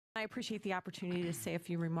I appreciate the opportunity to say a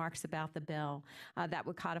few remarks about the bill that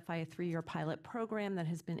would codify a 3-year pilot program that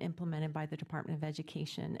has been implemented by the Department of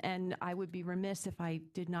Education. And I would be remiss if I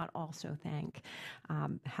did not also thank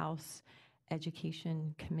House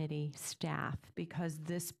Education Committee staff, because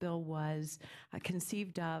this bill was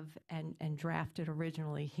conceived of and drafted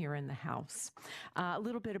originally here in the House. A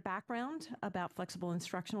little bit of background about flexible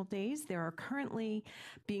instructional days. They are currently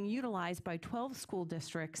being utilized by 12 school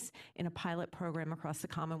districts in a pilot program across the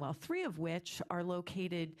Commonwealth, 3 of which are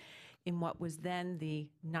located in what was then the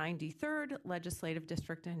 93rd Legislative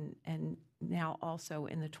District and now also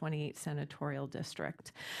in the 28th Senatorial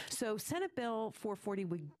District. So Senate Bill 440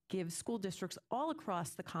 would give school districts all across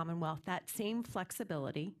the Commonwealth that same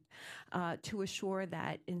flexibility to assure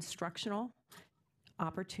that instructional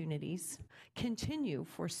opportunities continue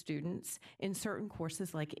for students in certain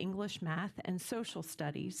courses like English, math, and social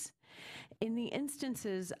studies in the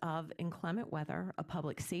instances of inclement weather, a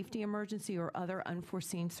public safety emergency, or other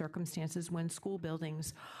unforeseen circumstances when school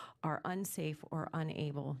buildings are unsafe or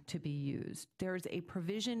unable to be used. There's a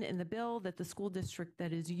provision in the bill that the school district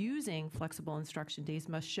that is using flexible instruction days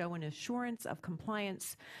must show an assurance of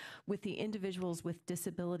compliance with the Individuals with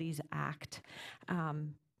Disabilities Act,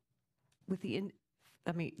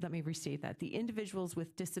 let me restate that. The Individuals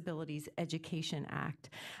with Disabilities Education Act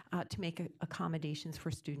to make accommodations for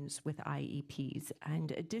students with IEPs.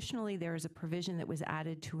 And additionally, there is a provision that was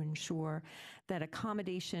added to ensure that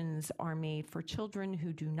accommodations are made for children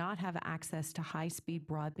who do not have access to high-speed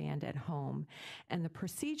broadband at home. And the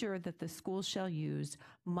procedure that the schools shall use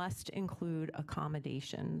must include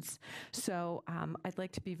accommodations. So I'd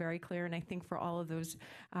like to be very clear, and I think for all of those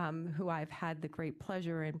who I've had the great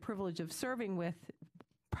pleasure and privilege of serving with,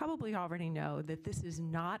 probably already know that this is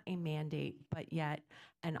not a mandate, but yet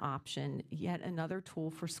an option, yet another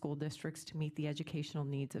tool for school districts to meet the educational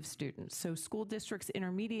needs of students. So school districts,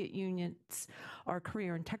 intermediate units, our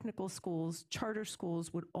career and technical schools, charter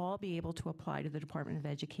schools would all be able to apply to the Department of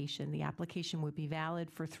Education. The application would be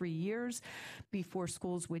valid for 3 years before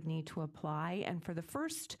schools would need to apply. And for the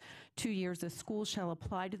first 2 years, the school shall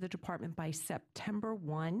apply to the department by September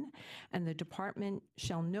 1, and the department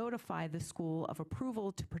shall notify the school of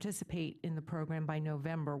approval to participate in the program by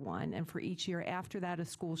November 1. And for each year after that, a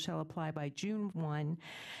school shall apply by June 1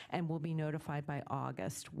 and will be notified by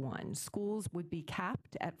August 1. Schools would be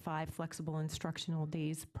capped at 5 flexible instructional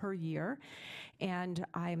days per year. And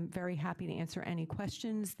I'm very happy to answer any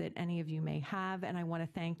questions that any of you may have. And I want to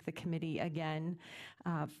thank the committee again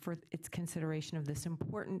for its consideration of this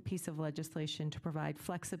important piece of legislation to provide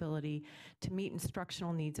flexibility to meet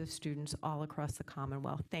instructional needs of students all across the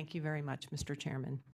Commonwealth. Thank you very much, Mr. Chairman.